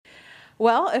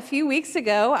Well, a few weeks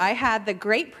ago, I had the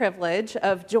great privilege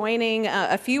of joining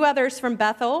a few others from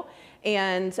Bethel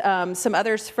and some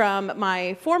others from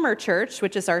my former church,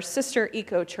 which is our sister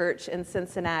Eco Church in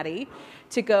Cincinnati,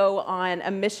 to go on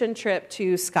a mission trip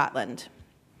to Scotland.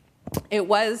 It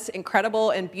was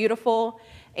incredible and beautiful,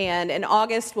 and in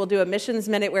August, we'll do a missions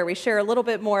minute where we share a little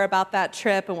bit more about that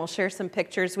trip, and we'll share some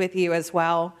pictures with you as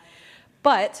well.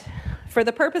 But for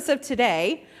the purpose of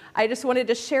today, I just wanted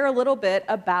to share a little bit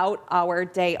about our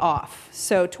day off.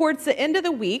 So towards the end of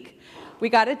the week, we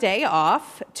got a day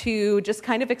off to just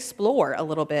kind of explore a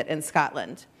little bit in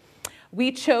Scotland.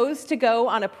 We chose to go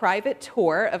on a private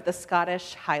tour of the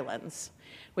Scottish Highlands,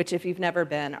 which if you've never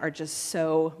been, are just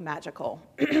so magical.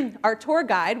 Our tour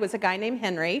guide was a guy named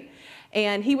Henry,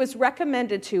 and he was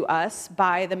recommended to us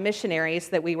by the missionaries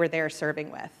that we were there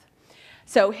serving with.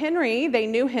 So Henry, they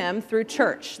knew him through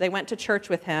church. They went to church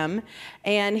with him,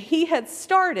 and he had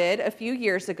started a few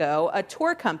years ago a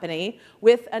tour company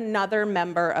with another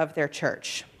member of their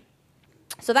church.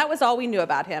 So that was all we knew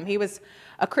about him. He was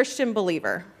a Christian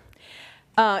believer.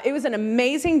 It was an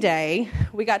amazing day.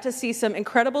 We got to see some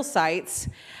incredible sights,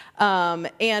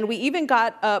 and we even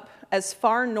got up as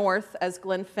far north as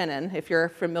Glenfinnan, if you're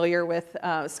familiar with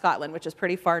Scotland, which is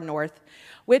pretty far north,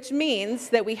 which means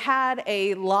that we had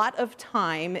a lot of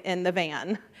time in the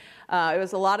van. It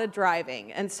was a lot of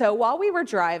driving. And so while we were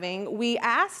driving, we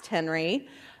asked Henry,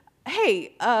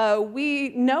 hey, we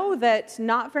know that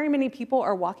not very many people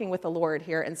are walking with the Lord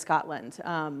here in Scotland.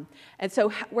 And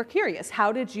so we're curious,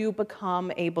 how did you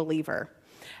become a believer?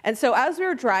 And so as we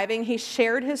were driving, he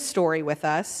shared his story with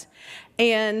us,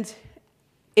 and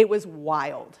it was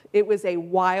wild. It was a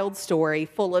wild story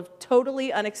full of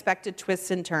totally unexpected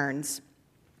twists and turns.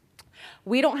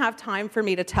 We don't have time for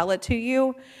me to tell it to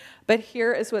you, but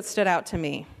here is what stood out to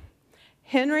me.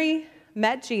 Henry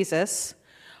met Jesus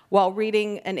while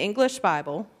reading an English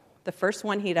Bible, the first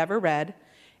one he'd ever read,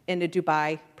 in a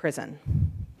Dubai prison.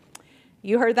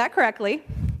 You heard that correctly.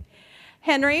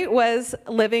 Henry was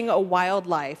living a wild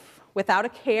life without a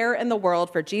care in the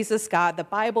world for Jesus, God, the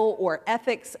Bible, or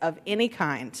ethics of any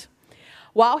kind.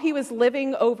 While he was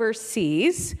living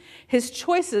overseas, his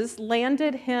choices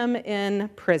landed him in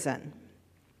prison.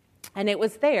 And it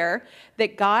was there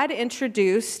that God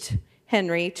introduced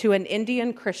Henry to an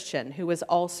Indian Christian who was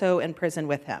also in prison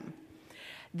with him.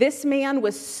 This man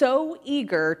was so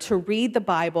eager to read the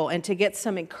Bible and to get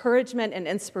some encouragement and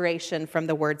inspiration from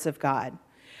the words of God.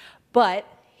 But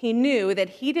he knew that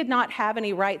he did not have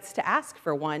any rights to ask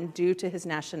for one due to his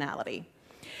nationality.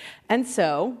 And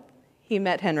so he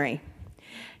met Henry.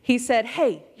 He said,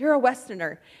 hey, you're a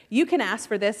Westerner. You can ask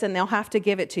for this and they'll have to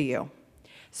give it to you.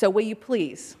 So will you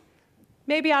please?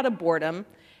 Maybe out of boredom,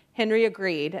 Henry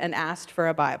agreed and asked for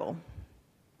a Bible.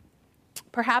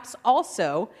 Perhaps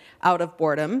also out of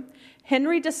boredom,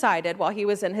 Henry decided while he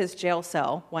was in his jail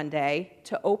cell one day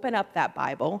to open up that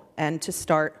Bible and to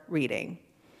start reading.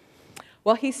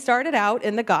 Well, he started out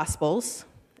in the Gospels,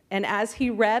 and as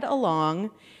he read along,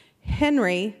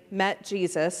 Henry met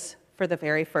Jesus for the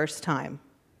very first time.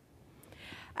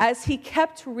 As he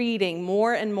kept reading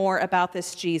more and more about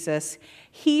this Jesus,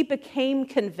 he became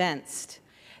convinced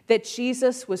that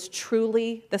Jesus was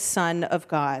truly the Son of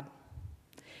God.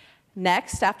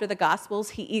 Next, after the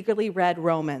Gospels, he eagerly read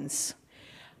Romans,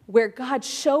 where God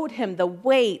showed him the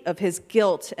weight of his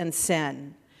guilt and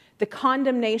sin, the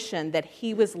condemnation that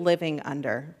he was living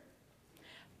under.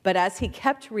 But as he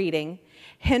kept reading,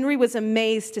 Henry was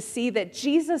amazed to see that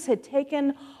Jesus had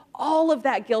taken all of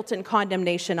that guilt and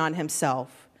condemnation on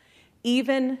himself,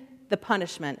 even the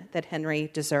punishment that Henry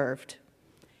deserved.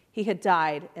 He had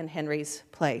died in Henry's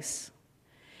place.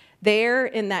 There,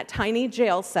 in that tiny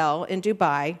jail cell in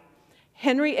Dubai,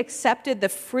 Henry accepted the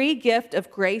free gift of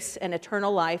grace and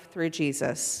eternal life through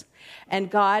Jesus,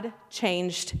 and God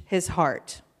changed his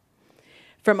heart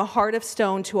from a heart of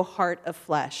stone to a heart of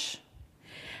flesh.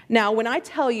 Now, when I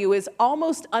tell you it's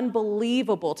almost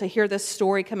unbelievable to hear this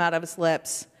story come out of his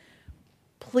lips,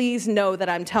 please know that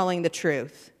I'm telling the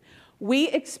truth. We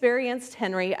experienced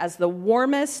Henry as the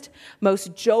warmest,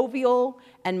 most jovial,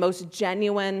 and most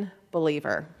genuine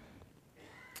believer.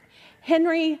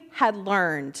 Henry had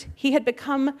learned, he had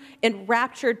become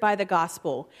enraptured by the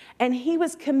gospel, and he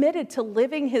was committed to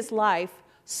living his life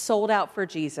sold out for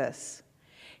Jesus.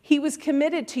 He was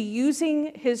committed to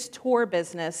using his tour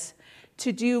business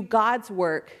to do God's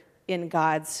work in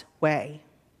God's way.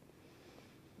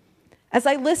 As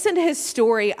I listened to his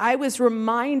story, I was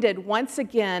reminded once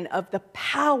again of the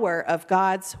power of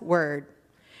God's word.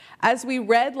 As we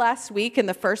read last week in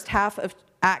the first half of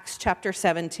Acts chapter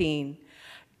 17,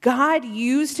 God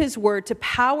used his word to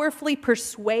powerfully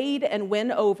persuade and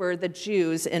win over the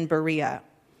Jews in Berea.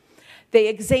 They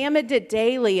examined it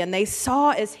daily, and they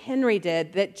saw, as Henry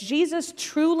did, that Jesus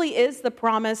truly is the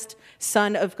promised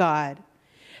Son of God,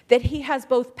 that he has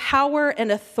both power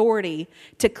and authority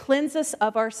to cleanse us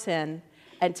of our sin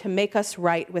and to make us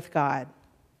right with God.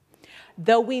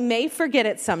 Though we may forget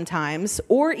it sometimes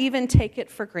or even take it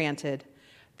for granted,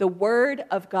 the word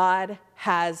of God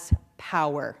has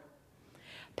power.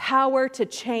 Power to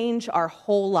change our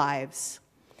whole lives.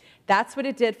 That's what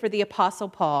it did for the Apostle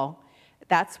Paul.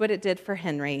 That's what it did for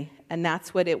Henry, and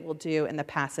that's what it will do in the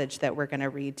passage that we're going to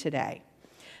read today.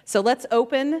 So let's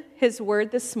open his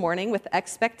word this morning with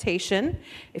expectation.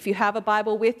 If you have a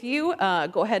Bible with you,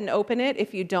 go ahead and open it.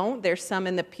 If you don't, there's some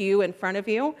in the pew in front of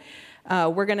you.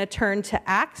 We're going to turn to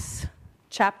Acts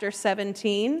chapter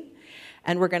 17,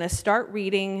 and we're going to start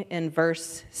reading in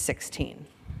verse 16.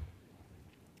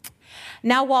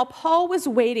 Now, while Paul was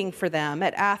waiting for them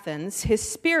at Athens, his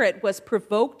spirit was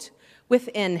provoked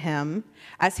within him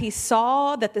as he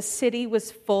saw that the city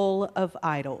was full of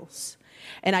idols.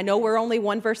 And I know we're only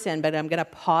one verse in, but I'm going to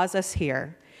pause us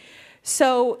here.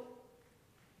 So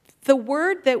the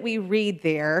word that we read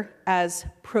there as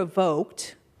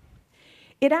provoked,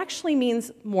 it actually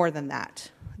means more than that.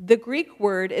 The Greek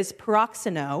word is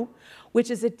paroxeno, which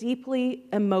is a deeply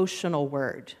emotional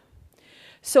word.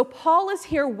 So Paul is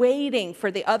here waiting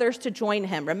for the others to join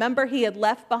him. Remember, he had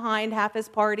left behind half his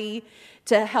party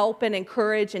to help and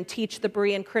encourage and teach the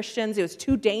Berean Christians. It was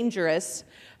too dangerous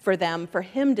for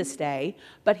him to stay,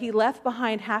 but he left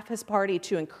behind half his party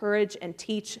to encourage and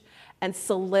teach and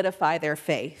solidify their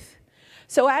faith.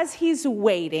 So as he's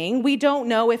waiting, we don't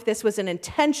know if this was an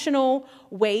intentional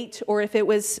wait or if it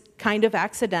was kind of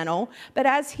accidental, but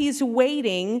as he's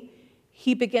waiting,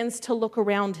 he begins to look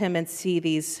around him and see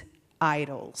these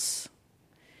idols.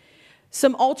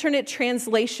 Some alternate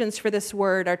translations for this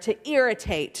word are to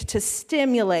irritate, to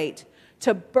stimulate,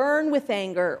 to burn with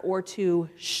anger, or to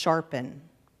sharpen.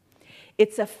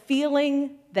 It's a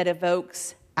feeling that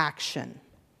evokes action.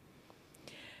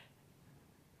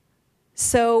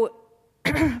 So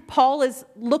Paul is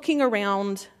looking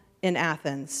around in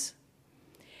Athens.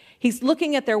 He's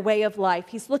looking at their way of life.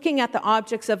 He's looking at the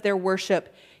objects of their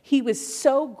worship. He was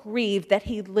so grieved that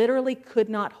he literally could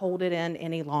not hold it in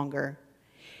any longer.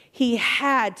 He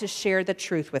had to share the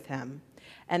truth with him.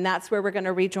 And that's where we're going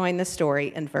to rejoin the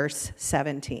story in verse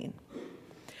 17.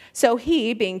 So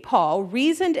he, being Paul,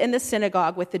 reasoned in the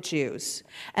synagogue with the Jews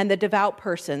and the devout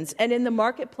persons, and in the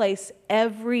marketplace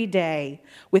every day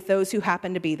with those who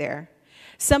happened to be there.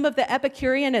 Some of the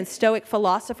Epicurean and Stoic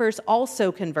philosophers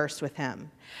also conversed with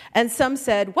him. And some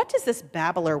said, "What does this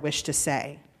babbler wish to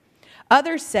say?"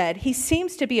 Others said, "He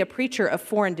seems to be a preacher of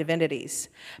foreign divinities,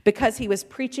 because he was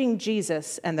preaching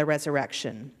Jesus and the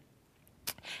resurrection."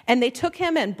 And they took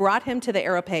him and brought him to the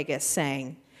Areopagus,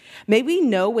 saying, "May we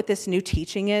know what this new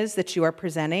teaching is that you are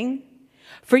presenting?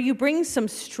 For you bring some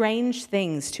strange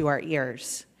things to our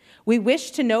ears. We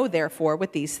wish to know, therefore,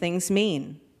 what these things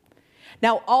mean."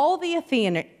 Now all the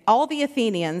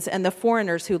Athenians and the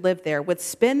foreigners who lived there would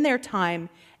spend their time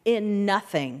in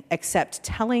nothing except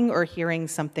telling or hearing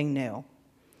something new.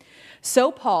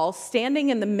 So Paul, standing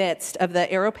in the midst of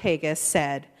the Areopagus,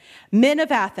 said, "Men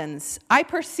of Athens, I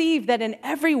perceive that in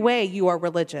every way you are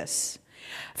religious.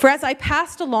 For as I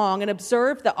passed along and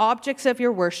observed the objects of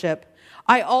your worship,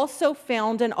 I also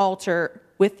found an altar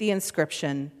with the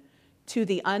inscription, 'To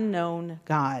the unknown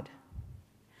God.'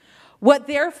 What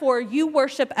therefore you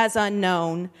worship as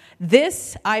unknown,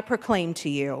 this I proclaim to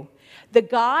you. The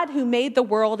God who made the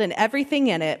world and everything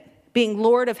in it, being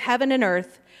Lord of heaven and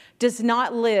earth, does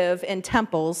not live in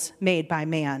temples made by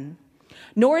man.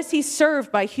 Nor is he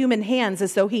served by human hands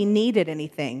as though he needed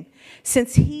anything,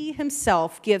 since he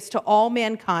himself gives to all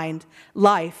mankind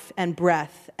life and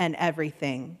breath and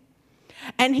everything.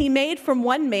 And he made from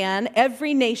one man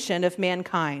every nation of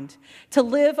mankind to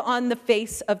live on the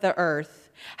face of the earth,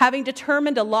 having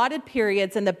determined allotted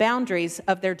periods and the boundaries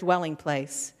of their dwelling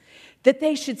place, that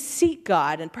they should seek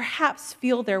God and perhaps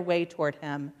feel their way toward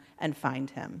him and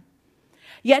find him.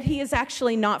 Yet he is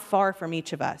actually not far from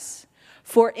each of us,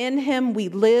 for in him we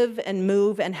live and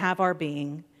move and have our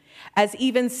being, as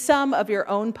even some of your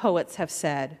own poets have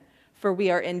said, for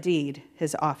we are indeed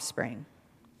his offspring."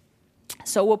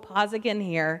 So we'll pause again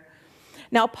here.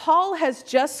 Now, Paul has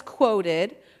just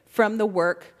quoted from the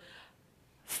work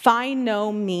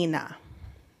Phainomena,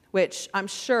 which I'm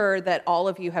sure that all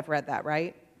of you have read that,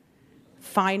 right?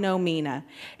 Phainomena.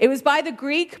 It was by the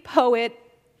Greek poet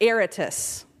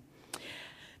Aratus.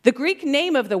 The Greek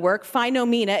name of the work,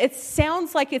 Phainomena, it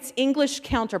sounds like its English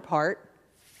counterpart,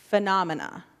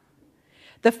 phenomena.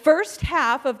 The first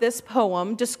half of this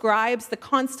poem describes the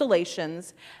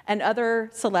constellations and other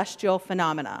celestial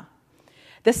phenomena.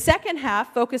 The second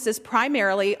half focuses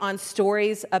primarily on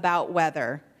stories about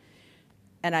weather.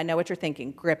 And I know what you're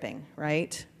thinking, gripping,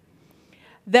 right?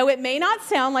 Though it may not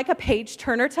sound like a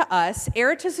page-turner to us,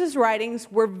 Aratus's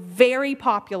writings were very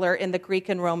popular in the Greek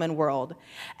and Roman world,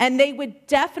 and they would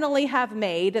definitely have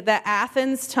made the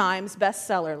Athens Times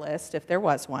bestseller list, if there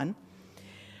was one.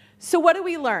 So what do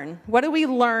we learn? What do we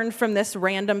learn from this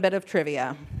random bit of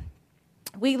trivia?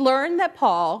 We learn that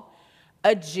Paul,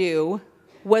 a Jew,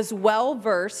 was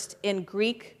well-versed in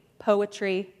Greek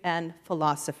poetry and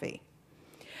philosophy.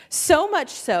 So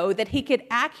much so that he could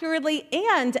accurately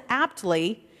and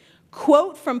aptly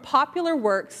quote from popular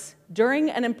works during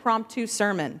an impromptu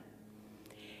sermon.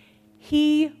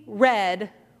 He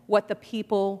read what the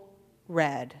people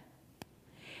read.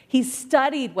 He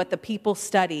studied what the people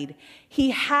studied.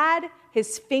 He had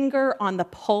his finger on the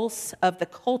pulse of the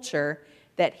culture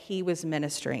that he was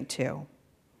ministering to.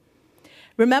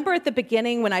 Remember at the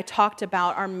beginning when I talked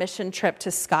about our mission trip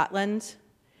to Scotland?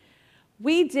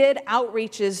 We did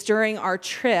outreaches during our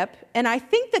trip, and I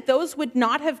think that those would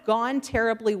not have gone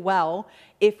terribly well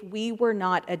if we were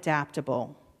not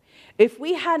adaptable. If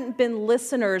we hadn't been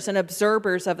listeners and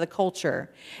observers of the culture,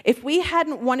 if we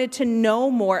hadn't wanted to know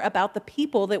more about the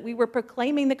people that we were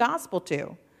proclaiming the gospel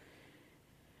to.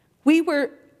 We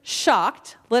were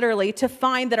shocked, literally, to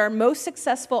find that our most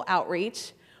successful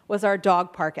outreach was our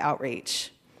dog park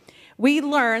outreach. We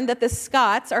learned that the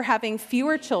Scots are having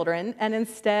fewer children and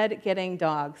instead getting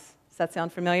dogs. Does that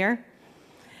sound familiar?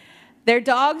 Their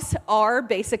dogs are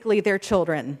basically their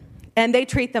children, and they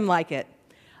treat them like it.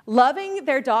 Loving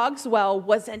their dogs well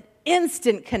was an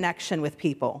instant connection with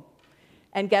people.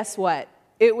 And guess what?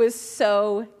 It was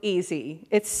so easy.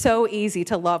 It's so easy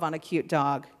to love on a cute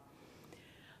dog.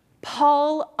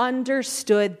 Paul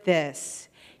understood this.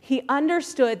 He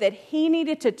understood that he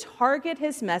needed to target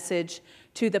his message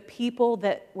to the people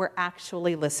that were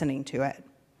actually listening to it.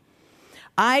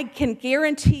 I can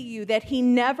guarantee you that he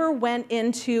never went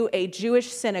into a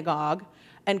Jewish synagogue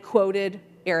and quoted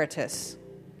Aratus.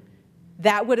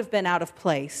 That would have been out of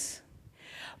place.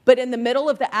 But in the middle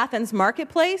of the Athens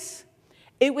marketplace,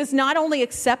 it was not only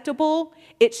acceptable,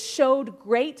 it showed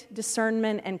great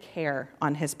discernment and care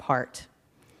on his part.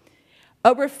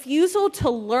 A refusal to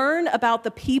learn about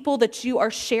the people that you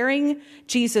are sharing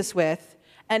Jesus with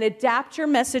and adapt your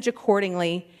message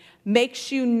accordingly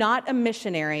makes you not a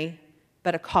missionary,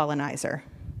 but a colonizer.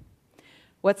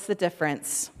 What's the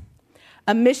difference?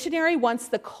 A missionary wants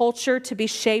the culture to be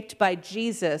shaped by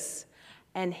Jesus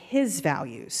and his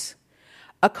values.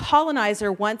 A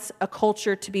colonizer wants a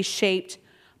culture to be shaped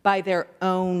by their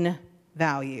own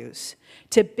values,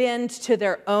 to bend to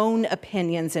their own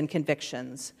opinions and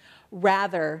convictions,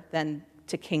 rather than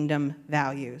to kingdom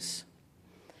values.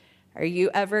 Are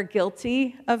you ever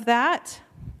guilty of that?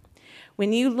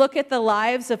 When you look at the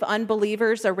lives of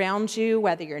unbelievers around you,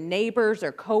 whether you're neighbors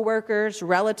or coworkers,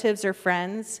 relatives or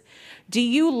friends, do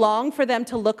you long for them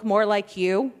to look more like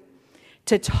you,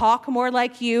 to talk more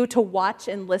like you, to watch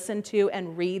and listen to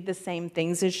and read the same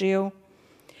things as you?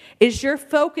 Is your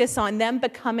focus on them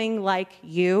becoming like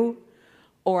you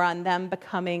or on them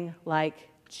becoming like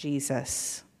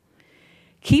Jesus?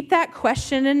 Keep that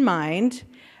question in mind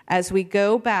as we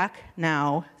go back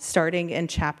now, starting in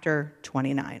verse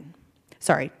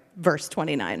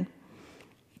 29.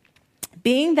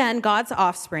 Being then God's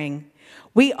offspring,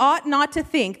 we ought not to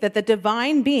think that the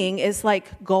divine being is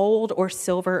like gold or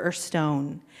silver or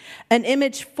stone, an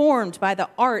image formed by the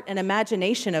art and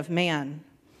imagination of man.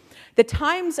 The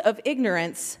times of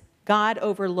ignorance God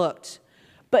overlooked,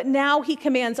 but now he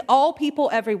commands all people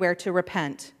everywhere to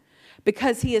repent,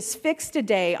 because he has fixed a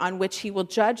day on which he will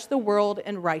judge the world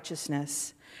in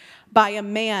righteousness by a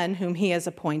man whom he has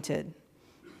appointed.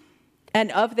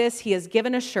 And of this he has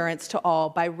given assurance to all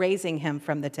by raising him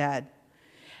from the dead.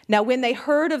 Now when they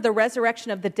heard of the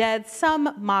resurrection of the dead,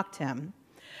 some mocked him,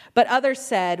 but others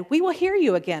said, "We will hear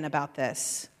you again about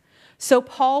this." So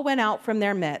Paul went out from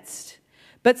their midst,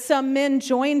 but some men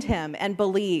joined him and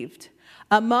believed.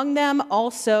 Among them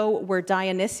also were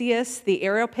Dionysius the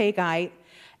Areopagite,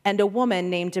 and a woman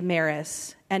named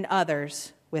Damaris, and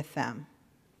others with them.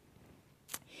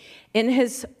 In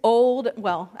his old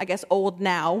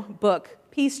now, book,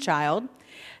 Peace Child,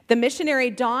 the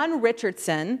missionary Don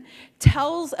Richardson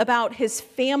tells about his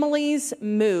family's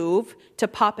move to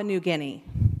Papua New Guinea.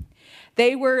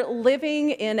 They were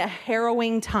living in a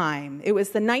harrowing time. It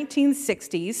was the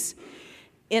 1960s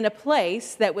in a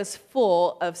place that was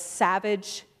full of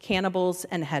savage cannibals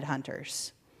and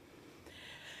headhunters.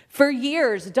 For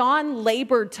years, Don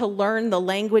labored to learn the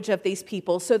language of these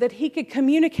people so that he could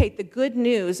communicate the good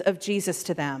news of Jesus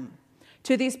to them,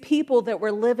 to these people that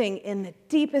were living in the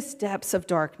deepest depths of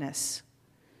darkness.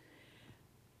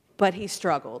 But he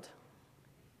struggled.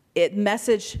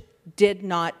 Message did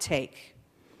not take.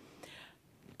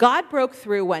 God broke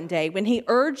through one day when he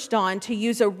urged Don to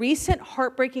use a recent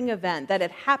heartbreaking event that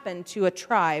had happened to a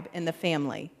tribe in the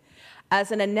family as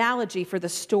an analogy for the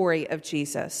story of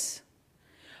Jesus.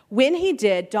 When he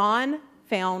did, Don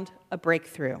found a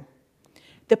breakthrough.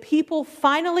 The people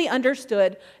finally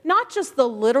understood not just the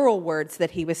literal words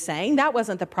that he was saying, that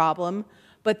wasn't the problem,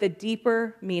 but the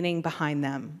deeper meaning behind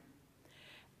them.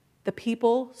 The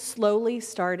people slowly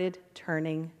started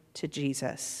turning to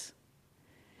Jesus.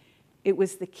 It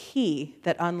was the key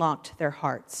that unlocked their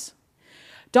hearts.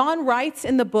 Don writes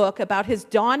in the book about his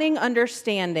dawning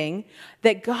understanding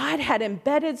that God had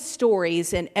embedded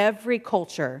stories in every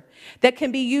culture that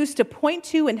can be used to point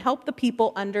to and help the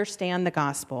people understand the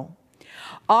gospel.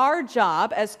 Our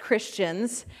job as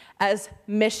Christians, as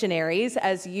missionaries,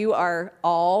 as you are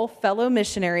all fellow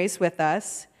missionaries with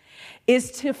us,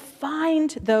 is to find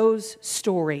those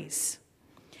stories.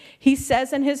 He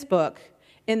says in his book,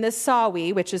 in the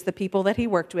Sawi, which is the people that he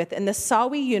worked with, in the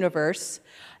Sawi universe,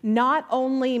 not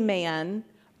only man,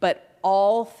 but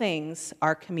all things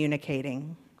are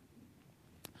communicating.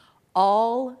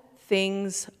 All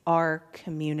things are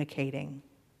communicating.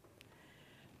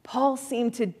 Paul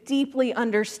seemed to deeply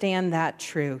understand that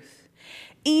truth.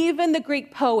 Even the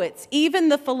Greek poets, even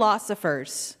the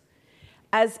philosophers,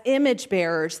 as image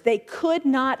bearers, they could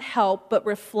not help but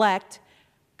reflect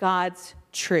God's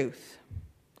truth.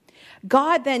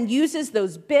 God then uses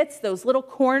those bits, those little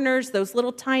corners, those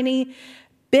little tiny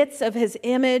bits of his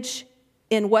image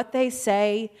in what they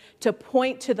say to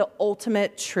point to the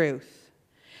ultimate truth,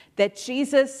 that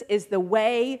Jesus is the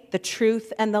way, the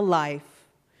truth, and the life.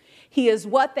 He is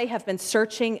what they have been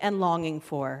searching and longing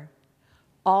for.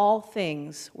 All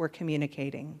things were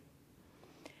communicating.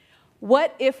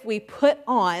 What if we put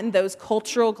on those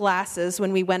cultural glasses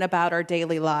when we went about our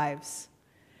daily lives?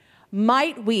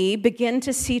 Might we begin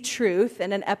to see truth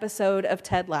in an episode of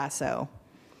Ted Lasso?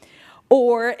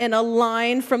 Or in a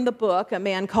line from the book, A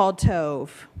Man Called Tove?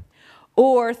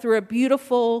 Or through a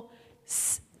beautiful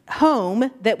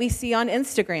home that we see on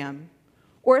Instagram?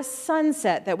 Or a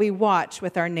sunset that we watch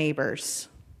with our neighbors?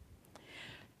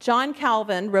 John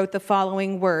Calvin wrote the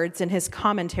following words in his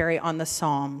commentary on the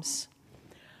Psalms.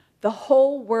 The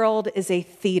whole world is a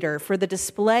theater for the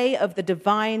display of the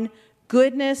divine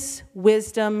goodness,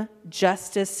 wisdom,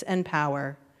 justice, and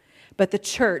power. But the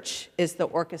church is the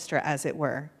orchestra, as it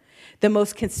were, the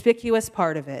most conspicuous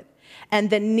part of it. And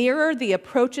the nearer the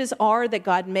approaches are that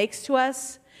God makes to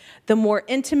us, the more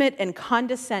intimate and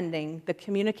condescending the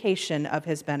communication of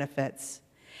his benefits,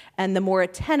 and the more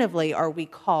attentively are we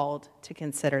called to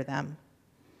consider them.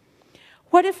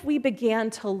 What if we began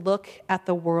to look at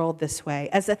the world this way,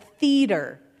 as a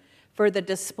theater for the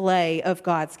display of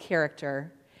God's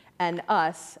character, and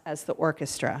us as the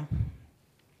orchestra?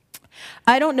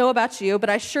 I don't know about you, but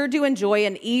I sure do enjoy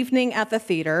an evening at the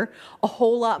theater a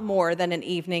whole lot more than an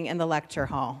evening in the lecture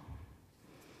hall.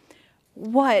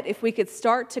 What if we could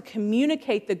start to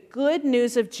communicate the good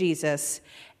news of Jesus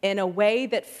in a way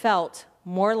that felt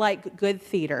more like good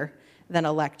theater than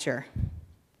a lecture?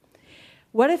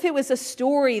 What if it was a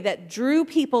story that drew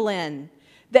people in,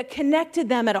 that connected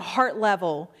them at a heart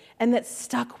level, and that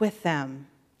stuck with them?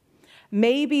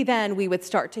 Maybe then we would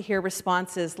start to hear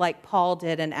responses like Paul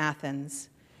did in Athens.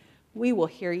 We will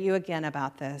hear you again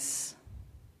about this.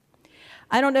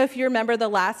 I don't know if you remember the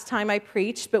last time I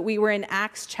preached, but we were in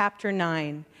Acts chapter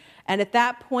 9. And at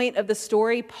that point of the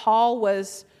story, Paul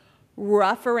was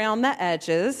rough around the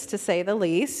edges, to say the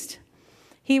least.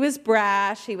 He was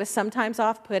brash, he was sometimes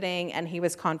off-putting, and he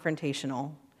was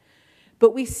confrontational.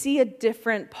 But we see a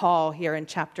different Paul here in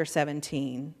chapter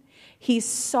 17. He's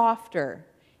softer.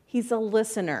 He's a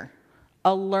listener,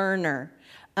 a learner,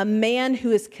 a man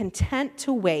who is content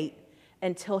to wait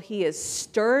until he is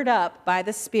stirred up by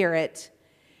the Spirit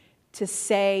to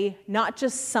say not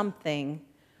just something,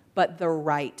 but the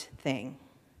right thing.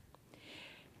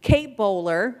 Kate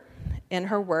Bowler, in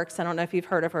her works, I don't know if you've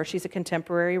heard of her, she's a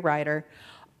contemporary writer.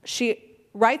 She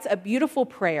writes a beautiful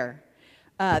prayer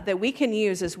that we can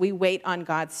use as we wait on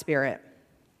God's Spirit.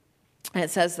 And it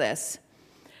says this: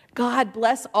 God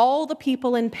bless all the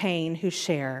people in pain who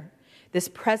share this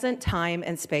present time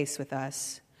and space with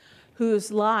us, whose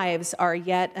lives are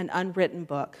yet an unwritten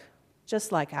book,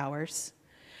 just like ours.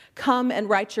 Come and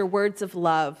write your words of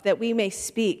love, that we may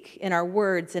speak in our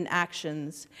words and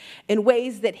actions in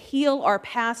ways that heal our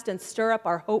past and stir up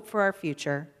our hope for our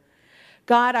future.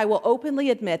 God, I will openly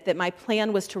admit that my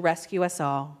plan was to rescue us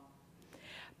all.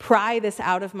 Pry this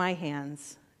out of my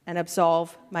hands and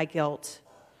absolve my guilt.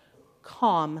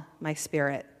 Calm my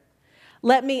spirit.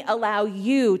 Let me allow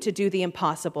you to do the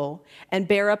impossible and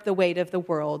bear up the weight of the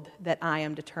world that I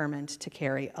am determined to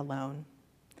carry alone.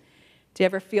 Do you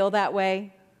ever feel that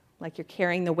way? Like you're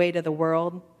carrying the weight of the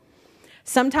world?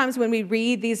 Sometimes when we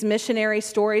read these missionary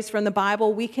stories from the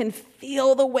Bible, we can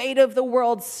feel the weight of the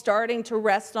world starting to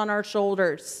rest on our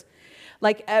shoulders.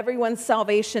 Like everyone's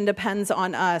salvation depends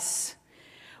on us.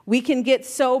 We can get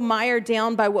so mired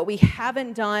down by what we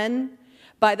haven't done,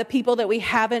 by the people that we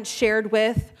haven't shared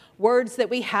with, words that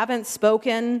we haven't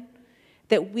spoken,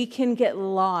 that we can get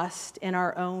lost in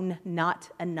our own not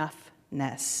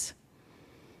enoughness.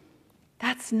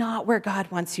 That's not where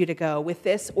God wants you to go with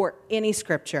this or any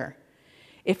scripture.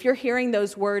 If you're hearing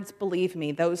those words, believe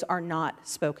me, those are not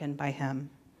spoken by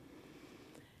him.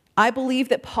 I believe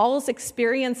that Paul's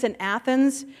experience in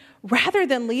Athens, rather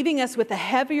than leaving us with a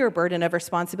heavier burden of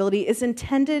responsibility, is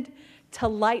intended to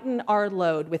lighten our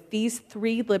load with these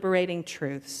 3 liberating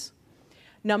truths.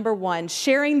 Number 1,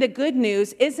 sharing the good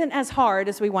news isn't as hard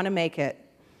as we want to make it.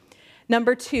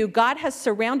 Number 2, God has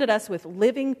surrounded us with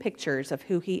living pictures of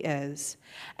who he is.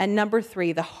 And number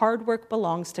 3, the hard work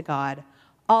belongs to God.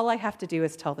 All I have to do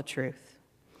is tell the truth.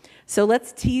 So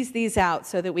let's tease these out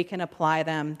so that we can apply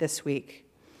them this week.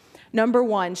 Number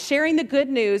 1, sharing the good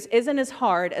news isn't as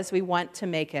hard as we want to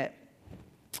make it.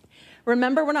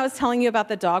 Remember when I was telling you about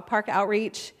the dog park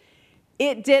outreach?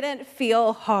 It didn't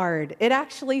feel hard. It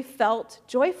actually felt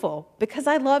joyful because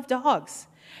I love dogs.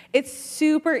 It's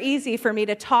super easy for me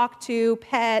to talk to,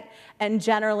 pet, and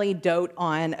generally dote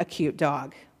on a cute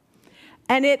dog.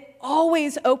 And it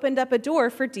always opened up a door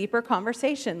for deeper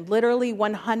conversation, literally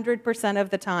 100% of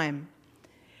the time.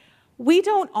 We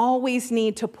don't always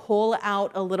need to pull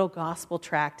out a little gospel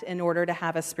tract in order to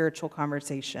have a spiritual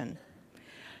conversation.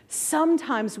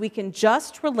 Sometimes we can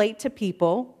just relate to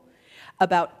people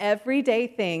about everyday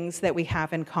things that we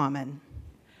have in common.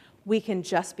 We can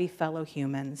just be fellow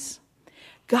humans.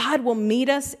 God will meet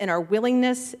us in our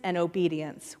willingness and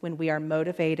obedience when we are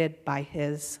motivated by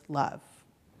his love.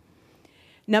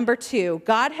 Number 2,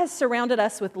 God has surrounded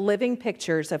us with living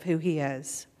pictures of who he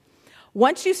is.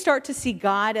 Once you start to see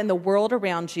God and the world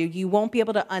around you, you won't be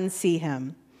able to unsee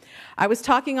him. I was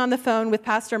talking on the phone with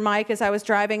Pastor Mike as I was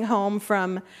driving home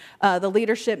from the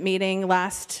leadership meeting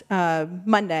last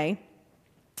Monday.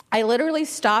 I literally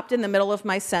stopped in the middle of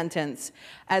my sentence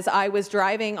as I was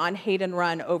driving on Hayden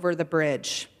Run over the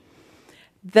bridge.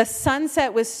 The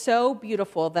sunset was so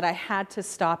beautiful that I had to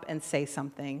stop and say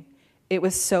something. It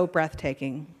was so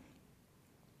breathtaking.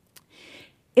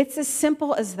 It's as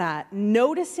simple as that,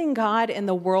 noticing God in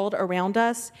the world around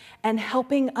us and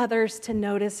helping others to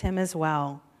notice him as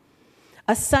well.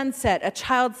 A sunset, a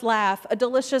child's laugh, a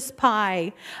delicious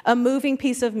pie, a moving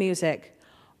piece of music.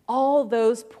 All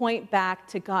those point back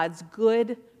to God's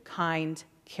good, kind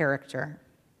character.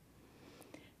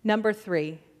 Number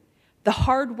 3, the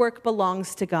hard work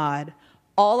belongs to God.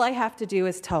 All I have to do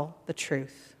is tell the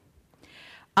truth.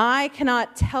 I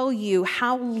cannot tell you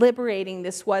how liberating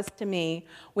this was to me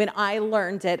when I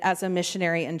learned it as a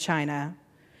missionary in China.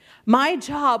 My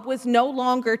job was no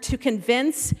longer to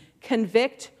convince,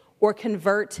 convict, or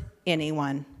convert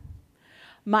anyone.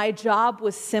 My job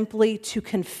was simply to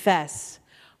confess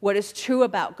what is true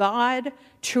about God,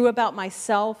 true about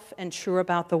myself, and true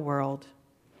about the world.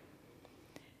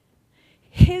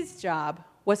 His job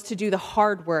was to do the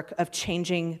hard work of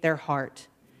changing their heart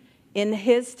in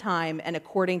his time and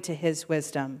according to his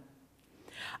wisdom.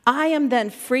 I am then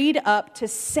freed up to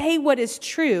say what is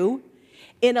true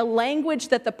in a language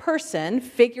that the person,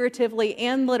 figuratively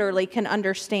and literally, can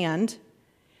understand,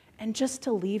 and just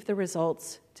to leave the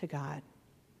results to God.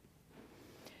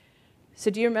 So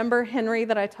do you remember Henry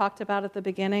that I talked about at the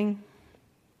beginning?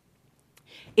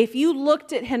 If you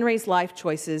looked at Henry's life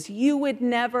choices, you would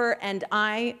never, and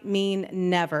I mean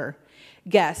never,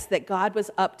 guess that God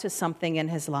was up to something in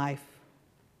his life.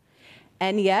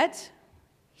 And yet,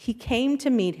 he came to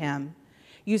meet him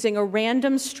using a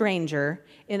random stranger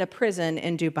in a prison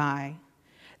in Dubai.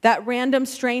 That random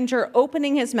stranger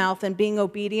opening his mouth and being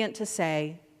obedient to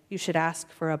say, "You should ask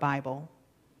for a Bible."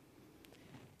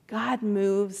 God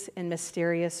moves in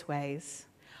mysterious ways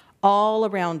all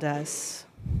around us.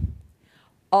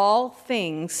 All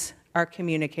things are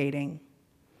communicating.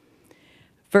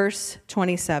 Verse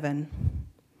 27.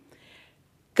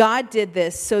 God did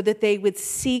this so that they would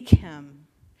seek him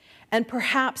and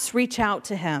perhaps reach out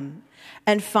to him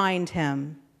and find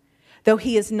him, though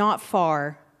he is not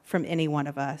far from any one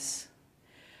of us.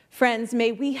 Friends,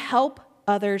 may we help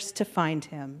others to find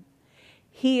him,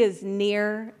 He is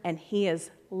near and he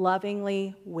is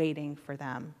lovingly waiting for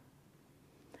them.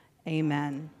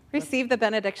 Amen. Receive the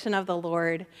benediction of the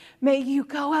Lord. May you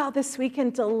go out this week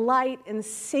and delight in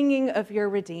singing of your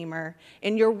Redeemer,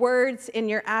 in your words, in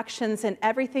your actions, in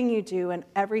everything you do and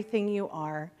everything you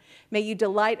are. May you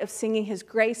delight of singing his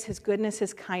grace, his goodness,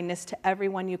 his kindness to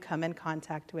everyone you come in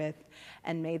contact with,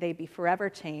 and may they be forever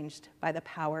changed by the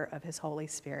power of his Holy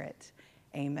Spirit.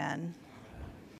 Amen.